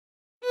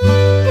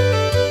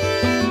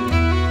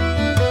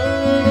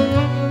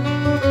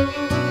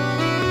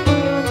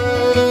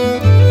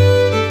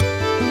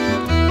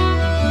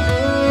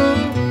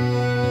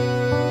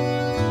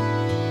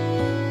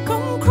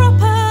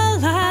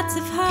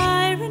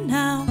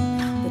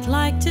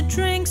like to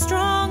drink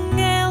strong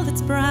ale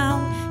that's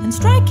brown, and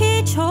strike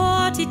each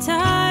haughty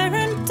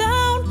tyrant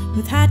down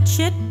with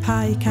hatchet,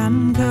 pike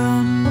and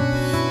gun.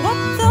 What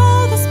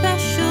though the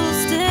specials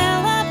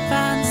still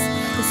advance,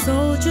 the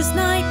soldiers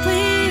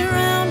nightly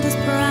round us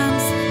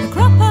prance, the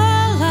cropper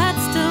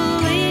lads still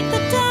lead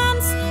the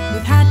dance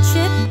with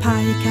hatchet,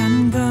 pike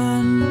and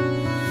gun.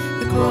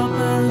 The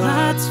cropper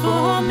lads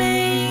for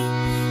me,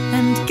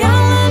 and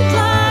gallant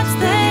lads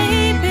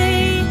they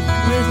be,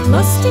 with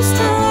lusty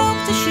stroke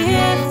the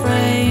sheer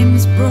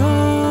frames broke.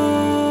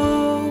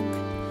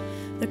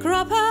 The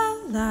cropper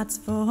lads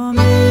for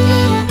me.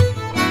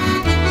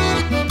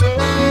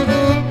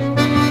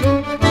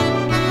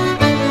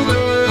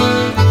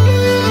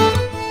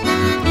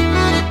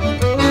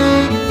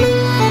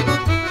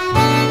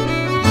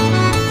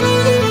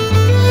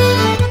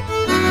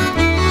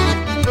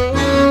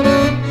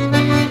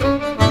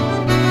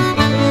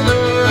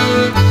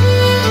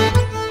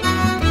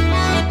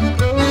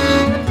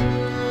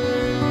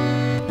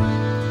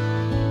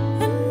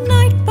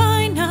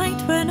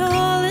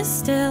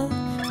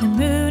 The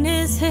moon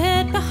is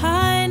hid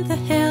behind the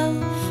hill,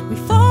 we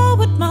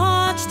forward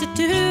march to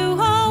do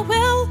our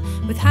will,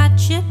 with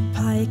hatchet,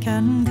 pike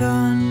and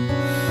gun.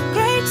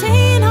 Great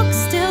Enoch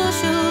still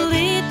shall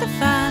lead the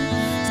van,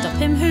 stop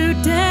him who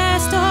dare,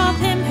 stop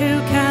him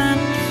who can,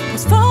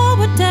 press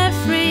forward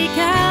every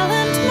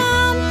gallant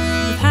man,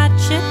 with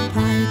hatchet,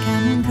 pike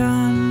and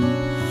gun.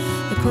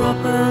 The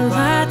cropper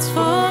lads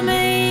for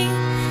me,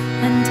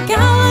 and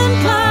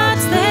gallant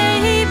lads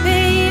they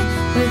be,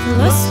 with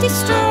lusty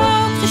stroke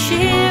the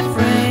sheer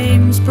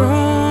frames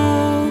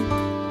broke.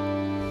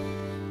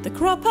 The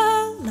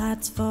cropper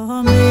lads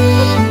for me.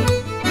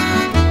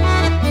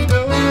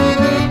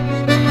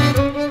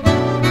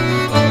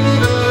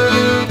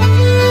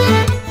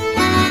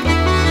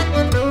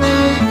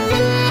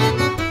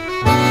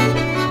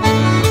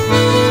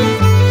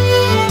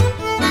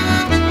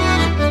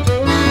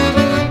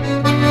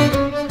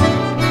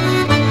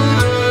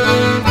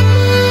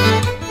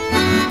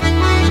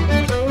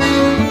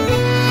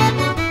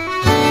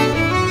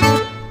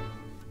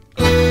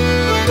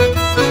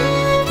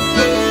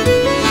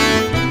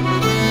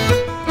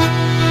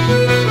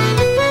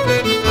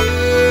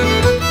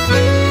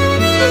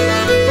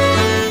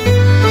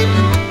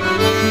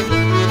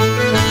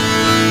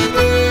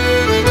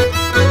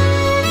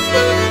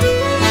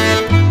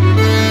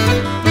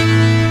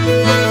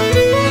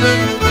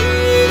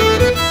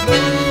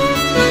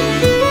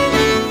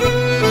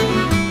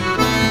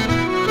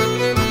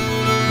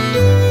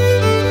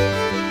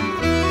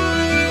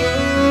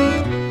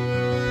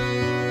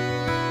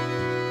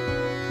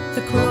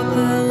 The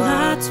cropper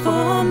lads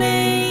for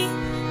me,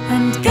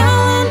 and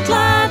gallant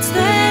lads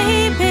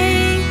they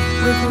be,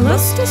 with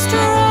lusty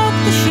stroke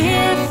the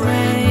sheer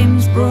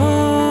frames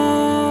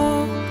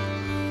broke.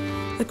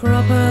 The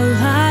cropper